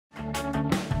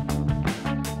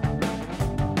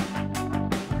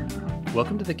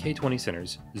Welcome to the K20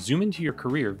 Center's Zoom Into Your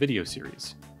Career video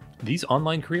series. These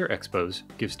online career expos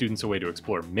give students a way to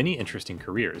explore many interesting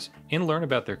careers and learn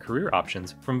about their career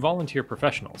options from volunteer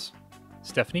professionals.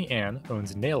 Stephanie Ann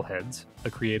owns NailHeads, a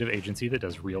creative agency that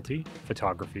does realty,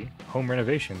 photography, home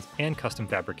renovations, and custom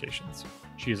fabrications.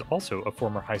 She is also a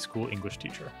former high school English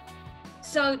teacher.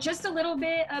 So just a little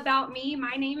bit about me.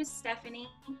 My name is Stephanie,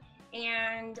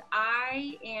 and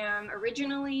I am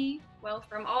originally,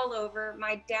 from all over.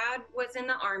 My dad was in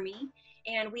the Army,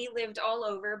 and we lived all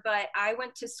over, but I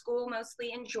went to school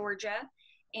mostly in Georgia,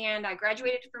 and I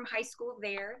graduated from high school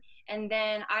there. And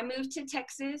then I moved to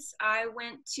Texas. I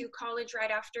went to college right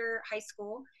after high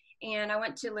school, and I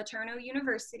went to LeTourneau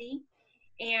University,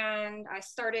 and I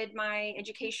started my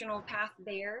educational path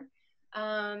there.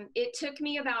 It took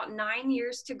me about 9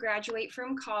 years to graduate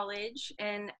from college,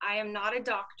 and I am not a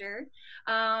doctor.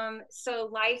 So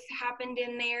life happened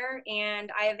in there,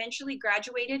 and I eventually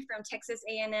graduated from Texas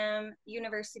A&M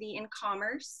University in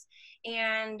Commerce,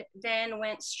 and then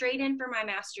went straight in for my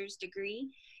master's degree.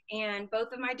 And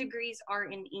both of my degrees are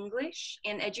in English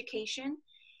and education.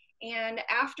 And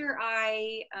after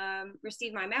I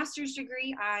received my master's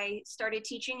degree, I started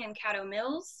teaching in Caddo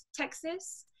Mills,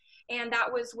 Texas. And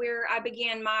that was where I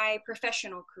began my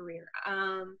professional career.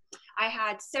 I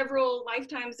had several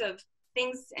lifetimes of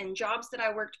things and jobs that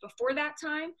I worked before that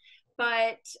time,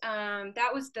 but that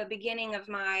was the beginning of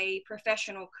my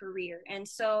professional career. And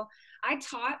so I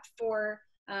taught for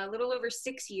a little over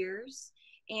 6 years.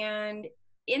 And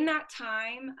in that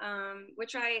time,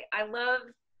 which I love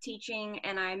teaching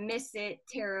and I miss it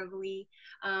terribly,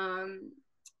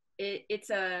 it's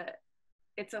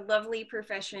a lovely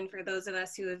profession for those of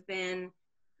us who have been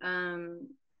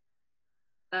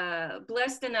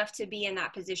blessed enough to be in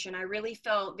that position. I really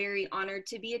felt very honored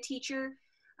to be a teacher.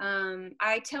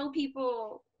 I tell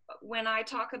people when I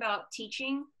talk about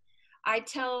teaching, I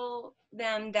tell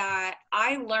them that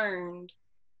I learned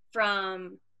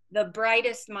from the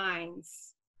brightest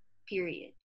minds,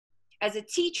 period. As a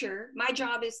teacher, my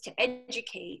job is to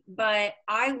educate, but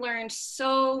I learned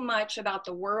so much about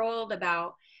the world,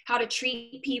 about how to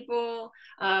treat people.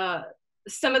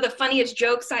 Some of the funniest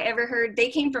jokes I ever heard, they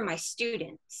came from my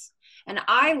students. And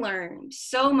I learned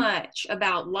so much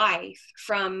about life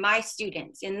from my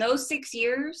students. In those 6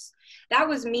 years, that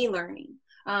was me learning.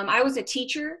 I was a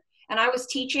teacher, and I was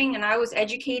teaching, and I was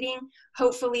educating,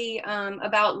 hopefully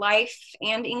about life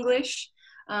and English.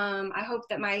 I hope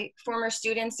that my former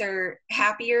students are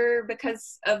happier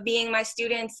because of being my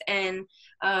students and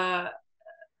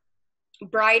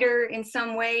brighter in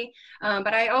some way,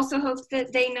 but I also hope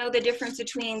that they know the difference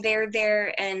between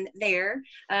there, and there,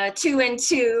 two and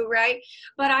two, right?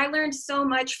 But I learned so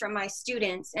much from my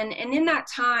students, and in that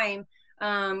time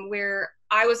where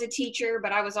I was a teacher,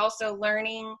 but I was also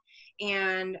learning,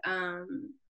 and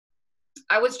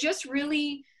I was just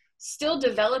really still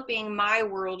developing my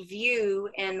worldview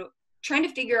and trying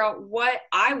to figure out what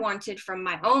I wanted from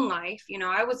my own life. You know,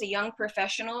 I was a young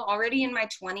professional already in my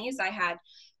 20s. I had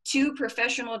 2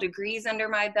 professional degrees under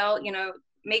my belt, you know,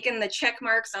 making the check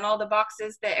marks on all the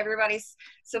boxes that everybody's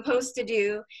supposed to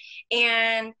do.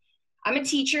 And I'm a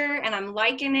teacher, and I'm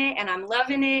liking it, and I'm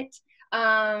loving it.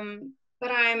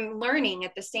 But I'm learning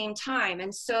at the same time.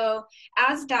 And so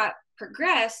as that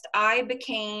progressed, I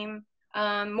became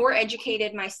more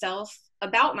educated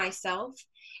about myself,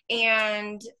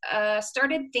 and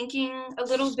started thinking a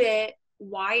little bit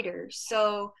wider.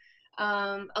 So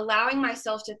allowing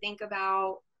myself to think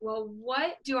about, well,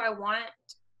 what do I want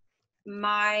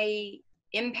my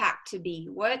impact to be?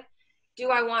 What do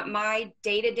I want my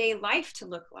day-to-day life to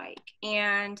look like?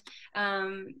 And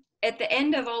at the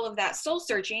end of all of that soul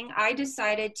searching, I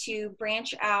decided to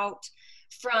branch out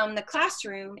from the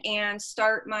classroom and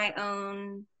start my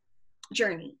own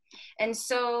journey. And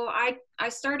so I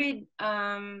started,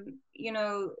 you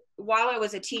know, while I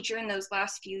was a teacher in those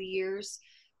last few years,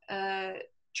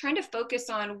 trying to focus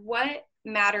on what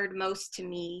mattered most to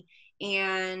me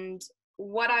and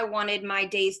what I wanted my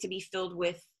days to be filled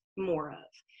with more of.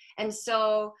 And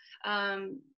so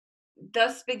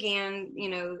thus began, you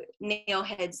know,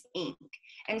 NailHeads.Inc.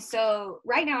 And so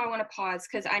right now I want to pause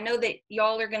because I know that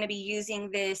y'all are going to be using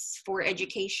this for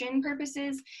education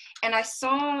purposes. And I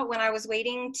saw when I was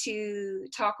waiting to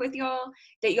talk with y'all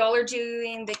that y'all are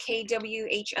doing the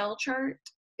KWHL chart.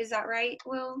 Is that right,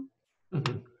 Will?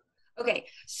 Mm-hmm. Okay,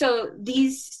 so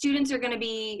these students are going to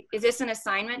be, is this an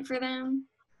assignment for them?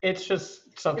 It's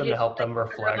just something to help them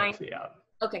reflect. Yeah.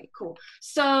 Okay, cool.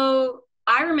 So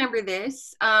I remember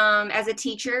this as a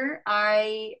teacher.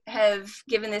 I have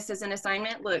given this as an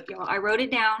assignment. Look, y'all, I wrote it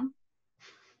down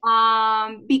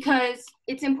because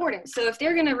it's important. So if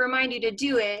they're going to remind you to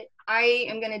do it, I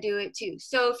am going to do it too.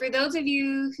 So for those of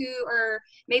you who are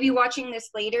maybe watching this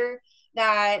later,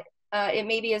 that it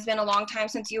maybe has been a long time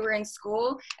since you were in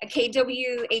school, a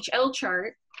KWHL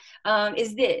chart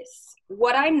is this: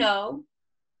 what I know,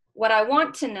 what I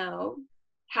want to know,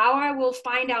 how I will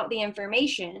find out the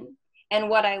information, and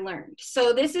what I learned.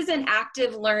 So this is an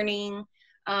active learning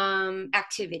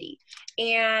activity.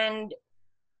 And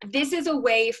this is a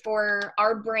way for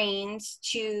our brains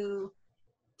to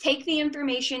take the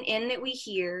information in that we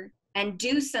hear and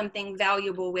do something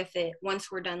valuable with it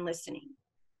once we're done listening.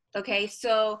 Okay,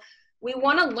 so we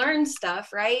want to learn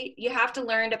stuff, right? You have to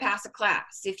learn to pass a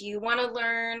class. If you want to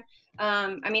learn,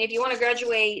 if you want to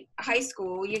graduate high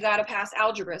school, you got to pass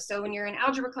algebra. So when you're in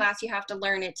algebra class, you have to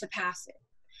learn it to pass it.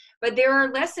 But there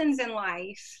are lessons in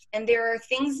life, and there are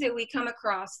things that we come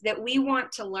across that we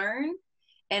want to learn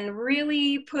and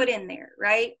really put in there,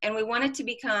 right? And we want it to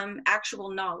become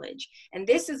actual knowledge. And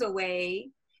this is a way,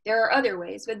 there are other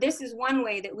ways, but this is one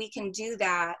way that we can do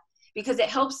that, because it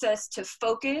helps us to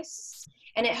focus,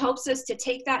 and it helps us to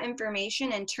take that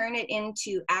information and turn it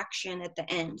into action at the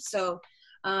end. So,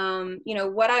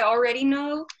 what I already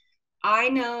know, I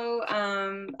know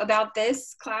about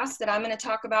this class that I'm going to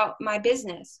talk about my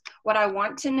business. What I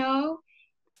want to know,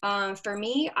 for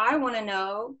me, I want to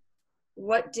know,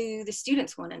 what do the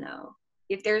students want to know?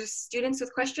 If there's students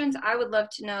with questions, I would love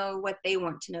to know what they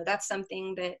want to know. That's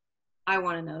something that I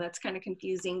want to know. That's kind of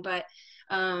confusing, but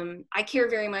I care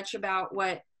very much about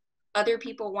what other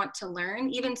people want to learn.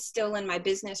 Even still in my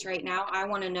business right now, I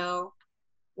want to know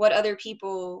what other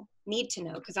people need to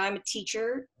know, because I'm a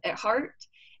teacher at heart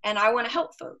and I want to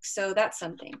help folks. So that's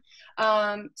something.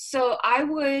 So I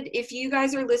would, if you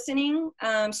guys are listening,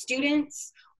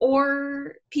 students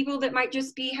or people that might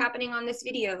just be happening on this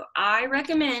video, I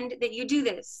recommend that you do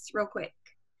this real quick.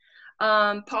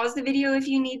 Pause the video if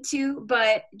you need to,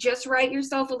 but just write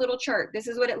yourself a little chart. This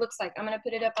is what it looks like. I'm going to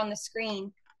put it up on the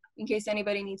screen in case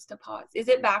anybody needs to pause. Is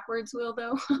it backwards, Will,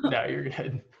 though? No, you're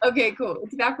good. Okay, cool.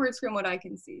 It's backwards from what I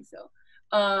can see.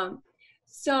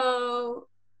 So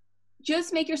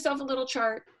just make yourself a little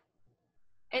chart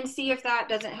and see if that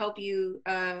doesn't help you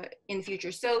in the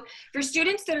future. So for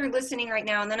students that are listening right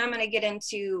now, and then I'm going to get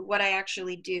into what I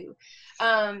actually do.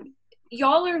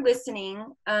 Y'all are listening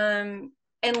and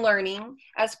learning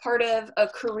as part of a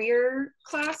career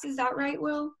class. Is that right,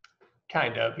 Will?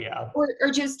 Kind of, yeah. Or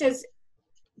just because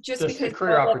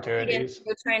career opportunities.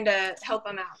 We're trying to help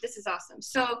them out. This is awesome.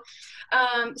 So,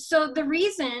 so the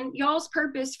reason, y'all's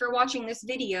purpose for watching this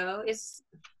video is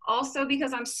also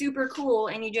because I'm super cool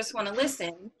and you just want to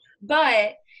listen.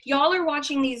 But y'all are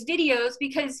watching these videos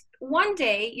because one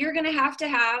day you're going to have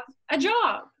a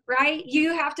job, right?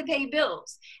 You have to pay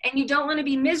bills, and you don't want to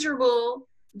be miserable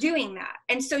doing that.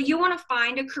 And so you want to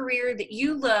find a career that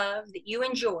you love, that you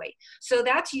enjoy. So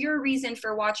that's your reason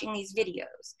for watching these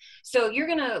videos. So you're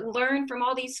going to learn from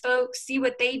all these folks, see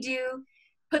what they do,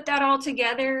 put that all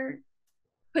together,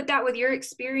 put that with your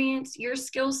experience, your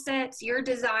skill sets, your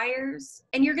desires,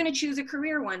 and you're going to choose a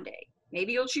career one day.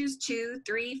 Maybe you'll choose 2,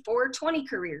 3, 4, 20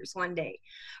 careers one day,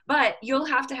 but you'll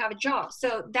have to have a job.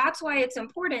 So that's why it's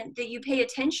important that you pay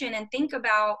attention and think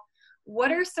about,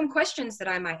 what are some questions that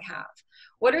I might have?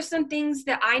 What are some things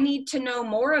that I need to know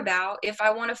more about if I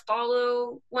want to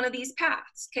follow one of these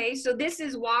paths? Okay, so this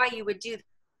is why you would do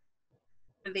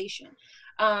innovation.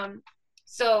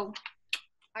 So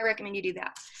I recommend you do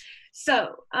that.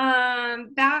 So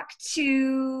back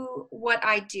to what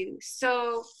I do.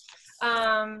 So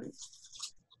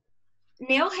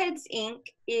NailHeads.Inc.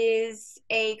 is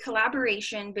a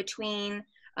collaboration between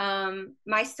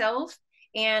myself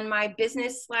and my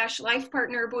business/life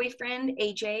partner boyfriend,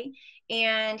 AJ,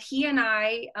 and he and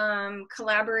I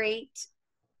collaborate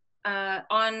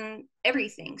on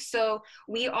everything. So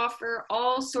we offer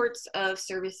all sorts of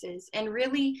services, and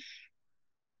really,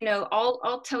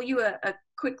 I'll tell you a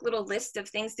quick little list of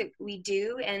things that we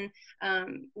do. And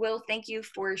Will, thank you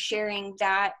for sharing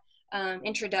that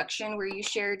introduction where you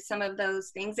shared some of those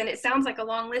things, and it sounds like a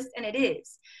long list, and it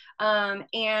is.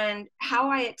 And how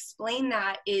I explain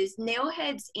that is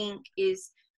NailHeads.Inc.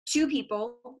 is 2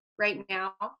 people right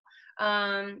now.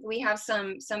 We have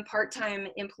some part-time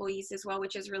employees as well,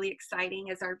 which is really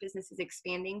exciting as our business is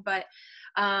expanding, but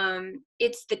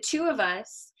it's the 2 of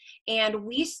us, and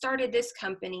we started this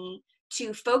company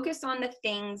to focus on the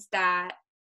things that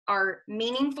are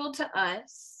meaningful to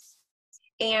us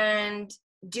and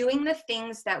doing the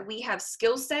things that we have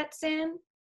skill sets in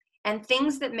and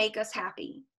things that make us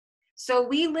happy. So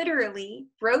we literally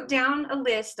wrote down a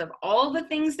list of all the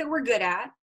things that we're good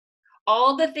at,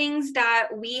 all the things that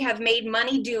we have made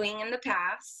money doing in the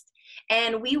past,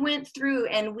 And we went through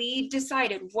and we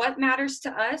decided what matters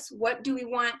to us, what do we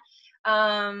want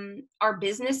our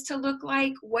business to look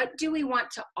like, what do we want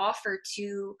to offer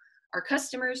to our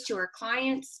customers, to our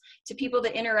clients, to people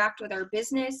that interact with our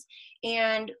business.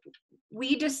 And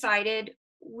we decided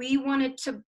we wanted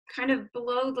to kind of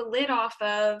blow the lid off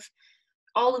of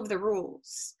all of the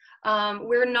rules.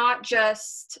 We're not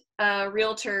just a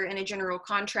realtor and a general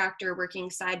contractor working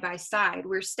side by side.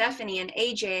 We're Stephanie and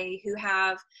AJ, who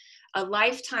have a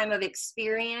lifetime of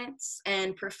experience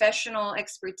and professional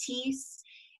expertise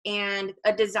and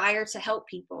a desire to help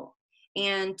people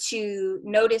and to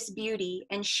notice beauty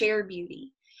and share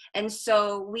beauty. And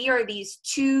so we are these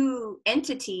two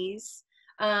entities,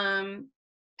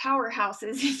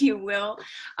 powerhouses, if you will,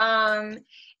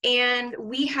 and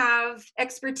we have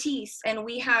expertise and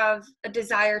we have a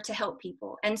desire to help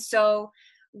people. And so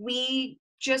we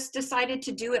just decided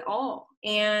to do it all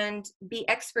and be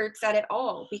experts at it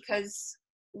all because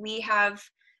we have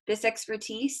this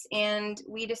expertise, and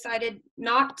we decided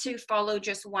not to follow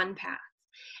just one path.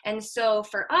 And so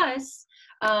for us,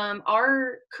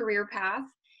 our career path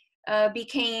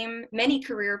became many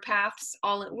career paths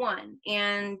all at one.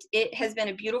 And it has been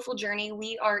a beautiful journey.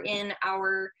 We are in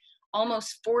our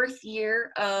almost 4th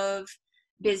year of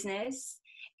business,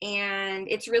 and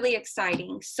it's really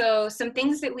exciting. So some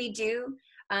things that we do,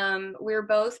 we're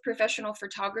both professional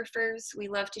photographers. We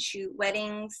love to shoot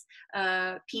weddings,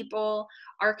 people,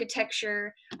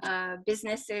 architecture,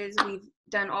 businesses. We've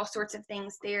done all sorts of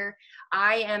things there.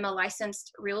 I am a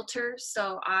licensed realtor,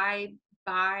 so I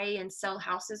buy and sell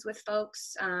houses with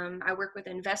folks. I work with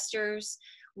investors.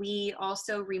 We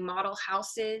also remodel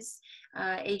houses.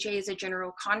 AJ is a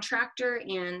general contractor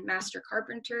and master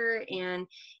carpenter, and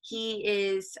he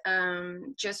is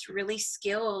just really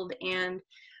skilled. And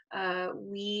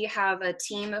we have a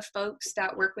team of folks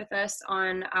that work with us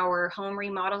on our home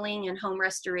remodeling and home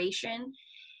restoration.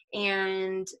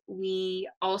 And we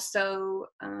also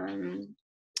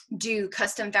do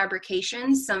custom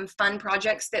fabrications. Some fun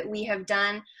projects that we have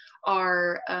done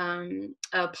are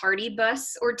a party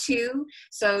bus or two.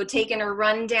 So taking a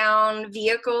rundown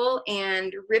vehicle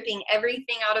and ripping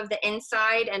everything out of the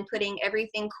inside and putting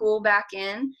everything cool back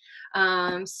in.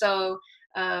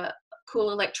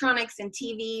 Cool electronics and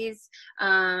TVs.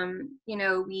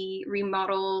 We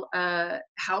remodel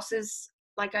houses,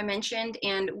 like I mentioned,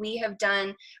 and we have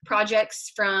done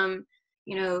projects from,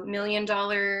 $1 million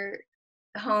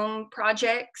home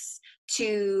projects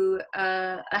to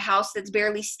a house that's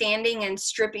barely standing and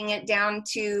stripping it down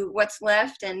to what's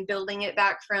left and building it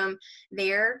back from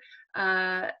there.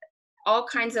 All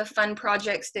kinds of fun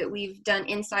projects that we've done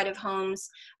inside of homes.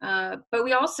 But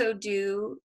we also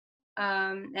do,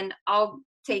 and I'll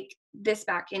take this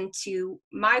back into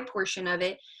my portion of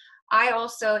it, I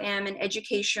also am an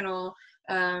educational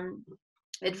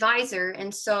advisor.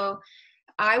 And so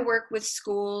I work with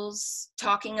schools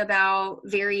talking about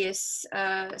various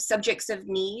subjects of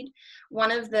need.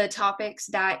 One of the topics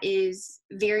that is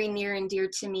very near and dear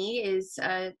to me is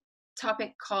a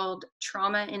topic called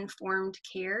trauma-informed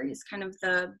care, is kind of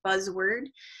the buzzword.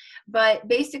 But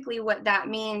basically what that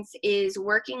means is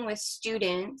working with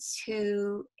students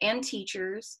and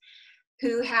teachers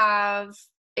who have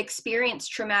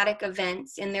experienced traumatic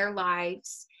events in their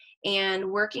lives, and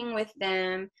working with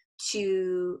them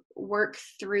to work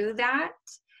through that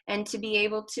and to be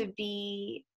able to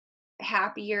be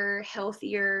happier,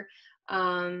 healthier,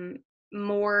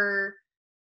 more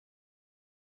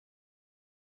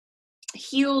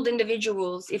healed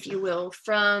individuals, if you will,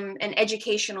 from an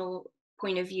educational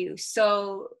point of view.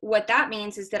 So what that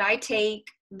means is that I take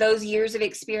those years of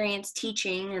experience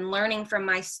teaching and learning from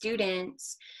my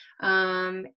students,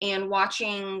 and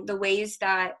watching the ways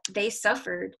that they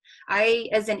suffered. I,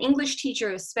 as an English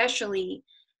teacher especially,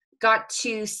 got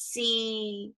to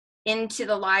see into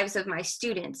the lives of my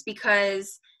students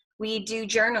because we do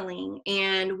journaling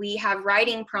and we have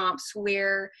writing prompts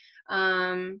where,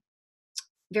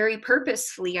 very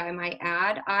purposefully, I might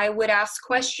add, I would ask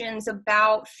questions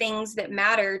about things that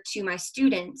matter to my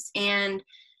students. And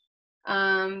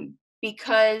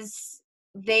because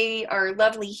they are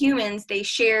lovely humans, they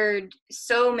shared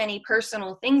so many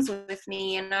personal things with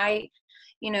me. And I,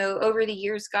 over the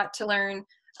years got to learn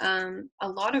a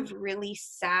lot of really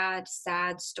sad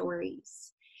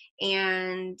stories.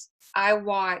 And I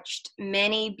watched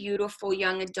many beautiful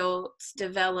young adults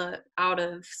develop out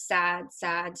of sad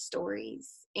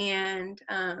stories. And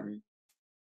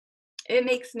it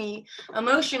makes me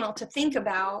emotional to think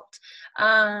about,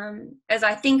 as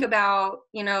I think about,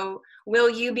 Will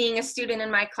you being a student in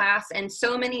my class, and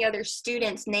so many other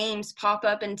students' names pop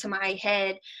up into my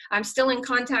head. I'm still in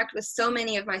contact with so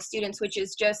many of my students, which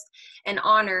is just an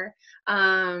honor.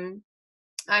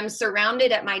 I'm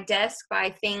surrounded at my desk by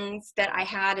things that I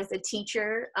had as a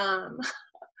teacher.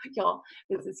 Y'all,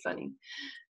 this is funny.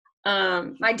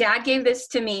 My dad gave this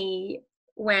to me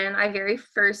when I very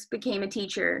first became a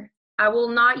teacher. I will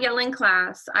not yell in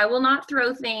class. I will not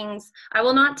throw things. I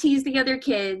will not tease the other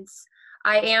kids.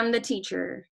 I am the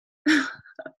teacher.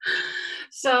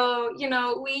 So,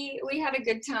 we had a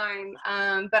good time,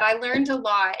 but I learned a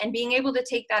lot, and being able to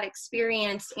take that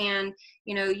experience and,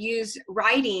 use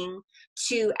writing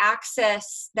to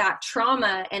access that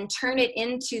trauma and turn it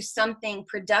into something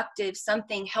productive,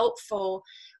 something helpful,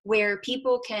 where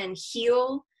people can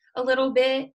heal a little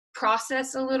bit,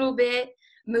 process a little bit,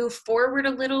 move forward a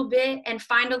little bit, and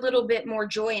find a little bit more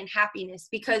joy and happiness.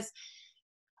 Because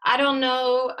I don't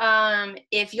know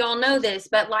if y'all know this,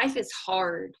 but life is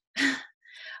hard.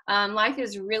 Life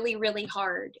is really, really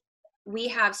hard. We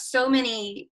have so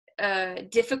many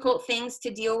difficult things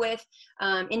to deal with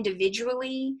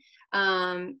individually,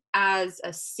 as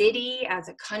a city, as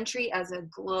a country, as a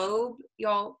globe.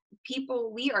 Y'all,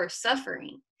 people, we are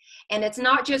suffering. And it's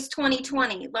not just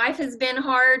 2020. Life has been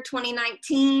hard.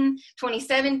 2019,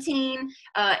 2017,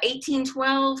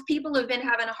 1812. People have been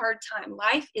having a hard time.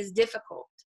 Life is difficult,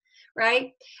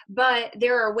 right? But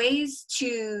there are ways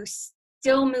to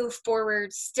still move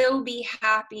forward, still be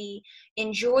happy,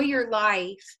 enjoy your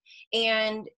life.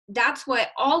 And that's what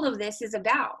all of this is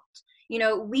about.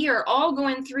 We are all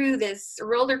going through this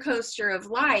roller coaster of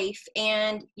life,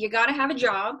 and you got to have a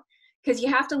job because you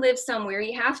have to live somewhere.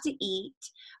 You have to eat.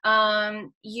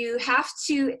 You have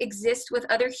to exist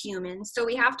with other humans. So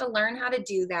we have to learn how to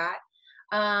do that.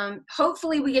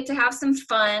 Hopefully we get to have some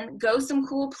fun, go some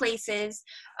cool places,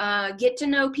 get to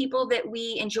know people that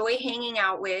we enjoy hanging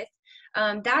out with.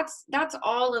 That's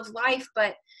all of life,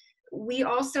 but we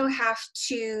also have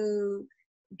to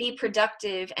be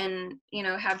productive and,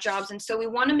 have jobs. And so we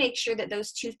want to make sure that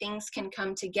those two things can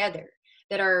come together,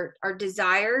 that our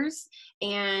desires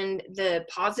and the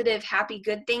positive, happy,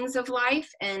 good things of life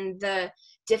and the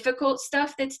difficult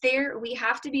stuff that's there, we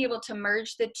have to be able to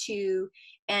merge the two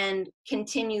and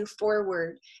continue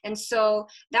forward. And so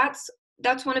that's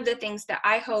one of the things that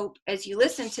I hope as you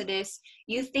listen to this,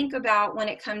 you think about when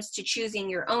it comes to choosing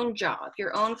your own job,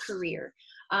 your own career.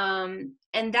 And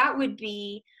that would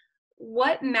be,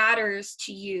 what matters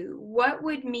to you? What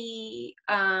would be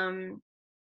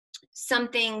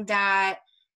something that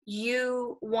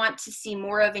you want to see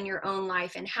more of in your own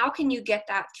life, and how can you get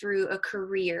that through a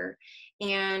career?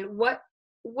 And what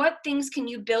things can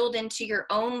you build into your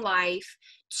own life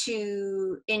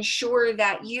to ensure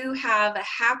that you have a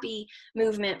happy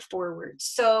movement forward?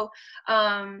 So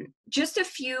just a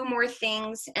few more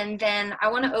things, and then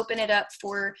I want to open it up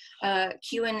for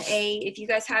Q&A. If you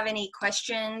guys have any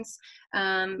questions,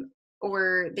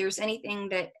 or there's anything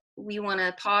that we want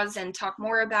to pause and talk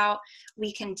more about,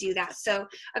 we can do that. So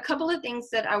a couple of things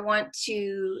that I want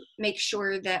to make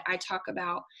sure that I talk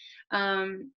about.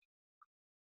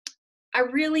 I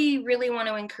really, really want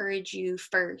to encourage you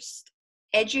first,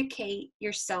 educate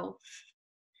yourself.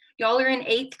 Y'all are in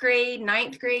 8th grade,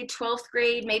 9th grade, 12th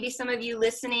grade. Maybe some of you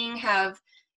listening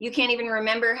you can't even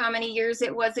remember how many years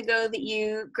it was ago that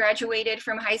you graduated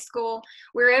from high school.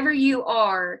 Wherever you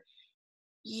are,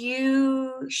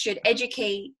 you should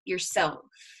educate yourself.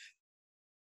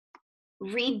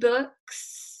 Read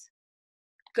books.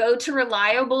 Go to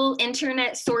reliable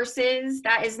internet sources.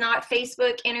 That is not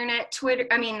Facebook, internet, Twitter.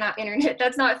 Not internet.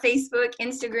 That's not Facebook,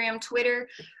 Instagram, Twitter.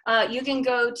 You can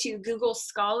go to Google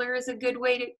Scholar is a good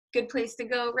place to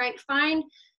go, right? Find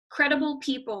credible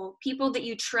people that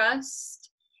you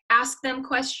trust. Ask them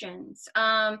questions.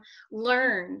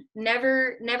 Learn.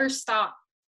 Never stop.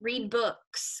 Read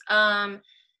books.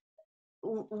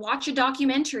 Watch a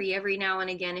documentary every now and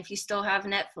again if you still have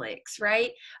Netflix, right?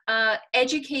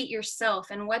 Educate yourself.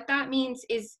 And what that means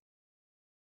is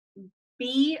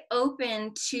be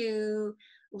open to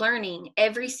learning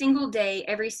every single day,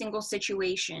 every single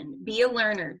situation. Be a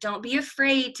learner. Don't be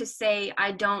afraid to say,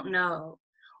 I don't know,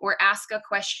 or ask a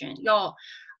question. Y'all,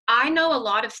 I know a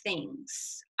lot of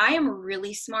things. I am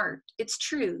really smart. It's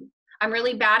true. I'm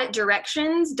really bad at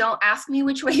directions. Don't ask me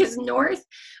which way is north,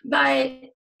 but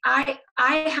I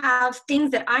have things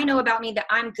that I know about me that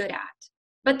I'm good at,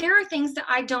 but there are things that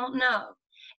I don't know.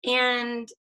 And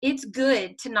it's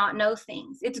good to not know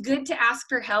things. It's good to ask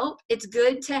for help. It's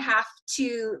good to have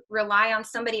to rely on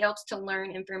somebody else to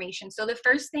learn information. So the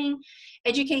first thing,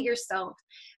 educate yourself.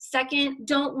 Second,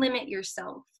 don't limit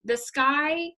yourself. The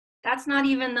sky, that's not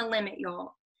even the limit,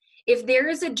 y'all. If there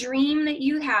is a dream that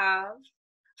you have,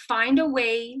 find a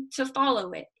way to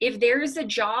follow it. If there is a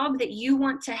job that you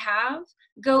want to have,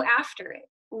 go after it.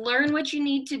 Learn what you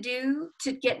need to do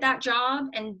to get that job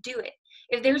and do it.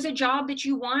 If there's a job that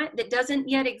you want that doesn't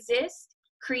yet exist,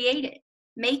 create it,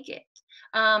 make it.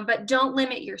 But don't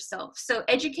limit yourself. So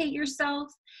educate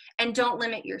yourself and don't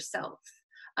limit yourself.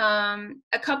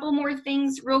 A couple more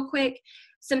things real quick.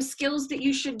 Some skills that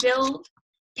you should build.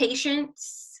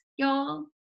 Patience, y'all,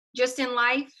 just in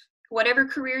life. Whatever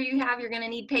career you have, you're going to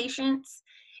need patience.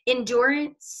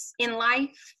 Endurance in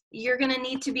life. You're going to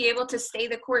need to be able to stay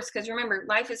the course, because remember,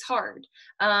 life is hard.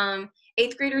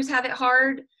 8th graders have it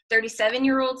hard.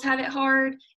 37-year-olds have it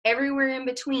hard. Everywhere in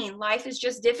between. Life is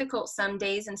just difficult some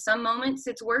days, and some moments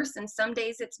it's worse, and some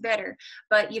days it's better.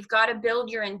 But you've got to build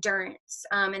your endurance,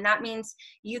 and that means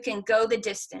you can go the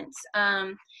distance.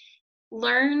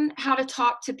 Learn how to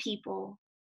talk to people.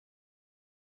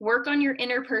 Work on your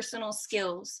interpersonal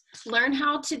skills. Learn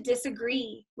how to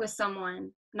disagree with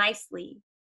someone nicely.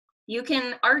 You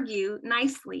can argue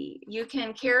nicely. You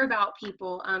can care about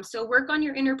people. So work on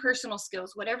your interpersonal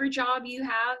skills. Whatever job you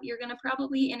have, you're going to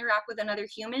probably interact with another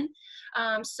human.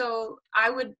 So I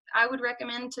would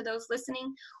recommend to those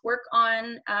listening, work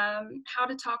on how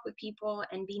to talk with people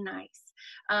and be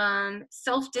nice.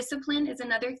 Self-discipline is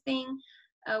another thing.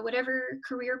 Whatever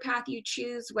career path you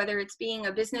choose, whether it's being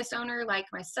a business owner like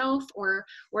myself or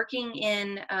working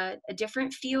in a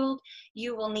different field,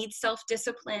 you will need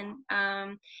self-discipline,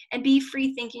 and be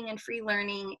free thinking and free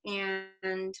learning.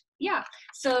 And yeah,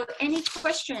 so any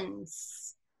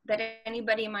questions that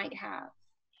anybody might have?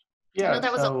 I know Yeah,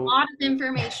 that was a so lot of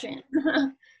information.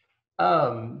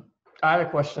 I had a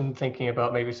question thinking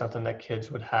about maybe something that kids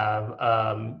would have.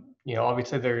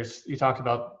 Obviously you talked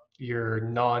about your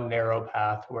non-narrow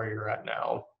path where you're at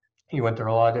now. You went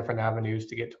through a lot of different avenues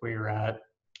to get to where you're at.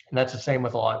 And that's the same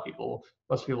with a lot of people.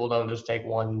 Most people don't just take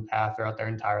one path throughout their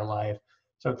entire life.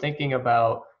 So thinking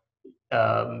about,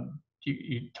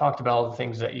 you talked about all the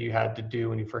things that you had to do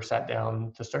when you first sat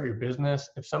down to start your business.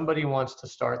 If somebody wants to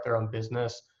start their own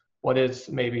business, what is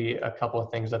maybe a couple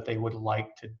of things that they would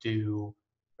like to do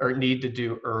or need to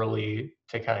do early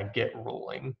to kind of get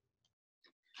rolling?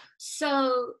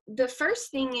 So the first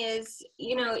thing is,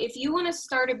 if you want to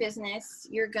start a business,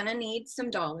 you're going to need some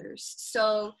dollars.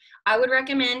 So I would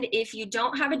recommend, if you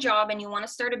don't have a job and you want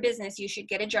to start a business, you should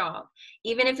get a job,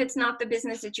 even if it's not the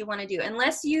business that you want to do.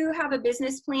 Unless you have a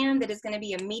business plan that is going to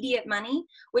be immediate money,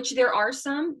 which there are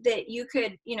some that you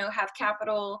could, have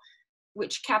capital,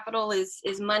 which capital is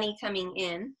money coming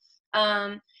in.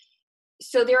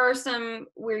 So there are some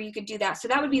where you could do that. So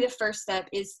that would be the first step,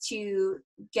 is to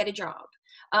get a job,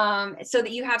 so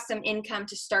that you have some income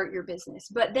to start your business.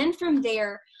 But then from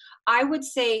there, I would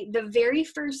say the very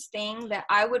first thing that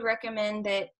I would recommend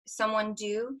that someone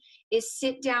do is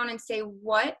sit down and say,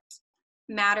 what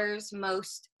matters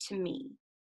most to me?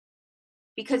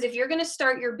 Because if you're going to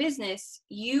start your business,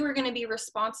 you are going to be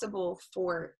responsible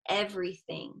for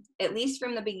everything, at least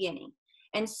from the beginning.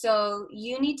 And so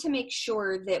you need to make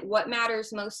sure that what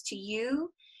matters most to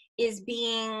you is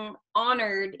being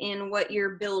honored in what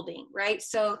you're building, right?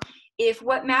 So if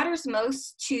what matters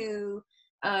most to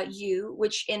you,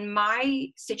 which in my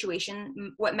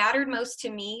situation, what mattered most to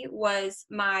me was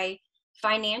my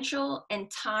financial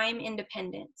and time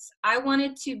independence. I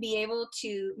wanted to be able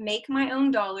to make my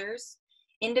own dollars,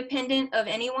 independent of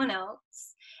anyone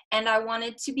else. And I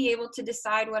wanted to be able to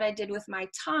decide what I did with my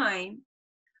time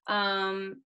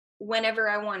whenever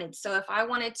I wanted. So if I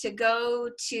wanted to go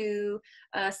to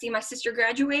see my sister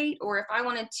graduate, or if I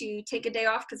wanted to take a day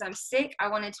off because I'm sick, I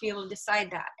wanted to be able to decide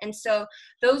that. And so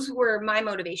those were my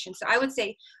motivations. So I would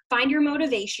say, find your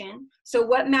motivation. So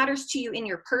what matters to you in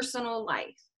your personal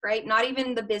life, right? Not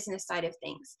even the business side of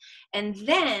things. And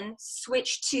then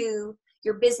switch to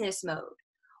your business mode.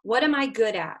 What am I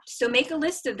good at? So make a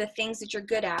list of the things that you're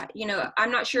good at.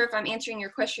 I'm not sure if I'm answering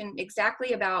your question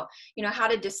exactly about, how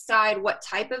to decide what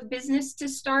type of business to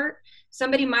start.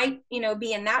 Somebody might,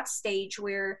 be in that stage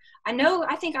where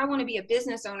I think I want to be a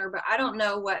business owner, but I don't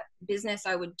know what business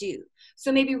I would do.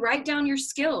 So maybe write down your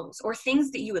skills or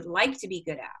things that you would like to be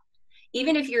good at.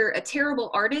 Even if you're a terrible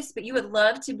artist, but you would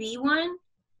love to be one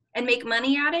and make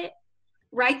money at it,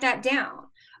 write that down.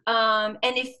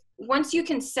 And once you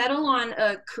can settle on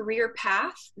a career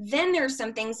path, then there's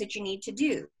some things that you need to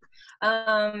do.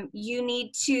 You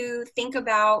need to think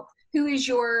about who is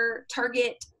your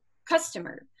target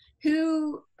customer.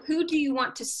 who do you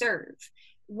want to serve?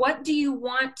 What do you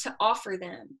want to offer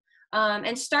them?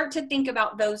 And start to think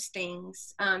about those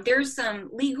things. There's some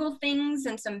legal things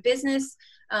and some business,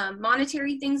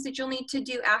 monetary things that you'll need to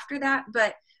do after that.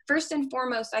 But first and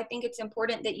foremost, I think it's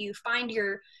important that you find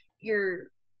your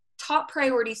top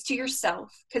priorities to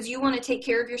yourself, because you want to take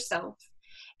care of yourself,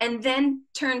 and then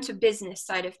turn to business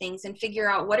side of things and figure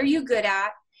out what are you good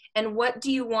at and what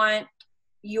do you want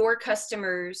your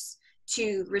customers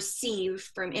to receive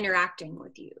from interacting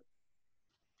with you.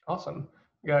 Awesome.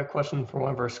 We got a question from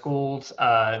one of our schools.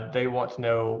 They want to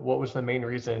know, what was the main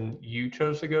reason you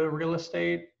chose to go to real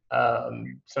estate?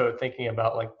 So thinking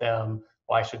about like them,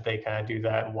 why should they kind of do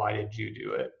that, and why did you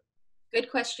do it? Good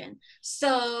question.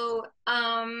 So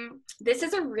this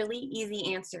is a really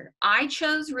easy answer. I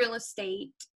chose real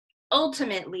estate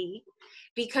ultimately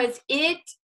because it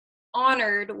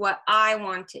honored what I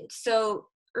wanted. So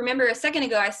remember a second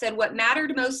ago, I said what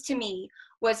mattered most to me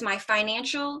was my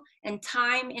financial and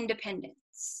time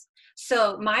independence.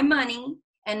 So my money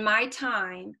and my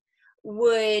time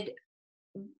would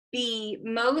be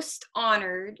most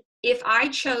honored if I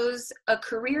chose a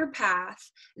career path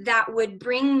that would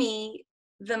bring me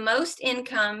the most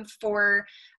income for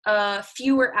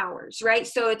fewer hours, right?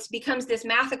 So it becomes this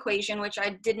math equation, which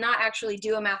I did not actually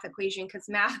do a math equation because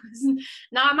math is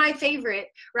not my favorite,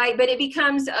 right? But it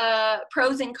becomes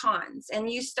pros and cons,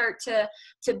 and you start to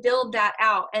build that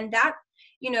out. And that,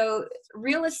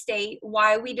 real estate,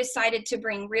 why we decided to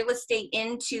bring real estate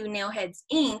into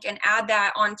NailHeads.Inc. and add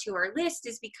that onto our list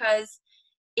is because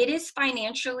it is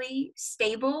financially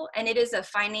stable and it is a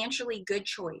financially good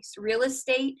choice. Real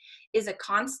estate is a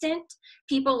constant.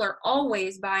 People are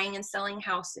always buying and selling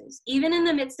houses, even in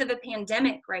the midst of a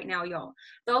pandemic right now, y'all.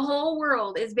 The whole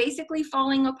world is basically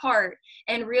falling apart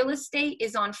and real estate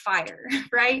is on fire,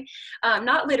 right?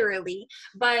 Not literally,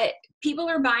 but people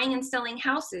are buying and selling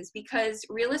houses because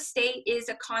real estate is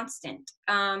a constant.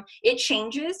 It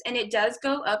changes and it does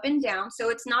go up and down. So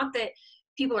it's not that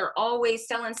people are always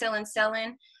selling,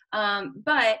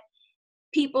 but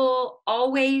people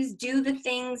always do the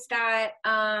things that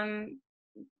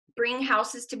bring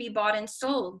houses to be bought and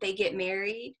sold. They get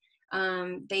married,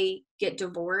 they get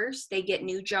divorced, they get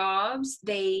new jobs,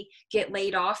 they get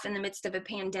laid off in the midst of a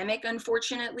pandemic.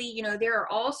 Unfortunately, there are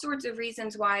all sorts of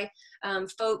reasons why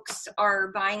folks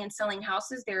are buying and selling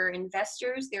houses. There are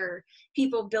investors, there are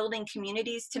people building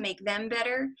communities to make them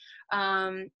better.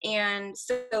 And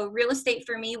so real estate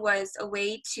for me was a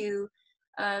way to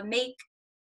make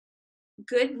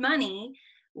good money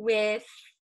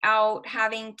without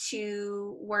having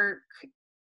to work,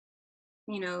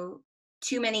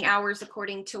 too many hours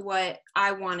according to what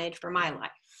I wanted for my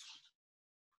life.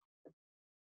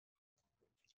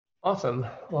 Awesome.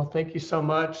 Well, thank you so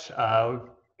much. We've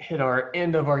hit our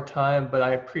end of our time, but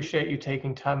I appreciate you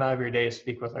taking time out of your day to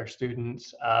speak with our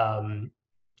students.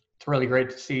 It's really great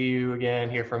to see you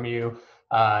again, hear from you.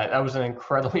 That was an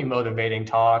incredibly motivating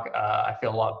talk. I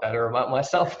feel a lot better about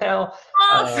myself now.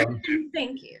 Awesome.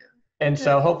 Thank you. And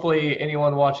so hopefully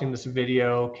anyone watching this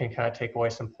video can kind of take away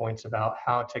some points about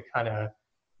how to kind of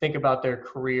think about their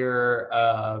career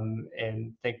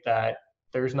and think that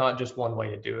there's not just one way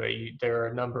to do it. There are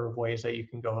a number of ways that you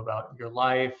can go about your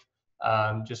life.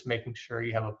 Just making sure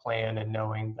you have a plan and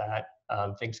knowing that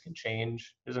things can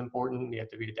change is important. You have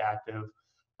to be adaptive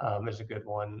is a good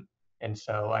one. And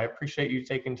so I appreciate you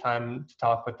taking time to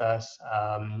talk with us.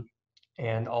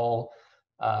 And I'll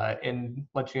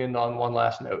let you end on one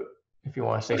last note if you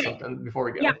want to say something before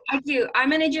we go. Yeah, I do.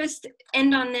 I'm going to just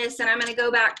end on this, and I'm going to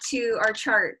go back to our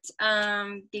chart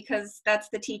because that's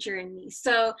the teacher in me.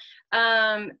 So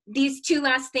these two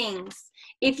last things.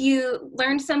 If you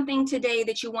learned something today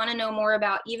that you want to know more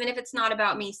about, even if it's not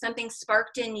about me, something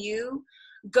sparked in you,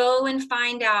 go and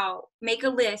find out, make a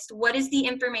list. What is the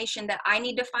information that I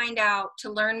need to find out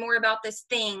to learn more about this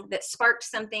thing that sparked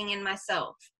something in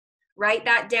myself? Write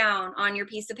that down on your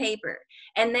piece of paper.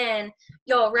 And then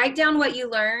y'all write down what you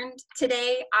learned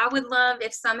today. I would love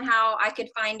if somehow I could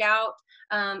find out.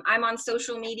 I'm on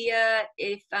social media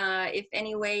if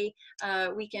any way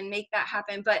we can make that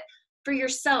happen. But for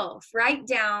yourself, write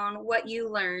down what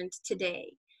you learned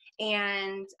today.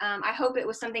 And I hope it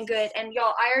was something good. And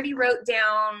y'all, I already wrote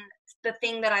down the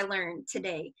thing that I learned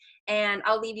today. And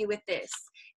I'll leave you with this.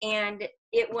 And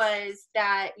it was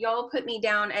that y'all put me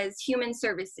down as human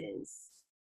services.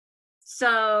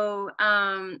 So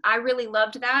I really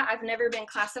loved that. I've never been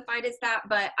classified as that,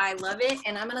 but I love it.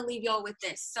 And I'm going to leave y'all with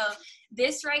this. So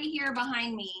this right here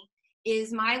behind me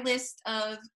is my list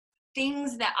of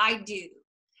things that I do.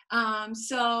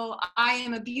 So I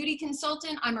am a beauty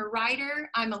consultant. I'm a writer.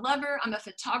 I'm a lover. I'm a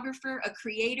photographer, a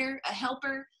creator, a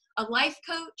helper. a life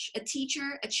coach, a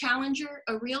teacher, a challenger,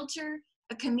 a realtor,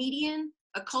 a comedian,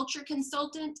 a culture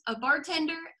consultant, a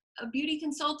bartender, a beauty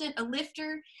consultant, a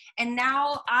lifter, and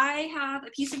now I have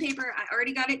a piece of paper. I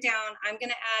already got it down. I'm going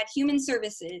to add human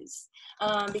services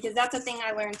because that's a thing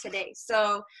I learned today.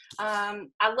 So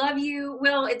I love you,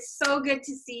 Will. It's so good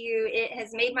to see you. It has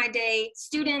made my day.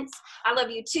 Students, I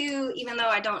love you too, even though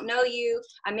I don't know you.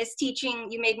 I miss teaching.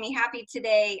 You made me happy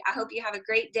today. I hope you have a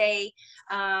great day.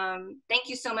 Thank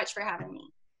you so much for having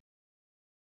me.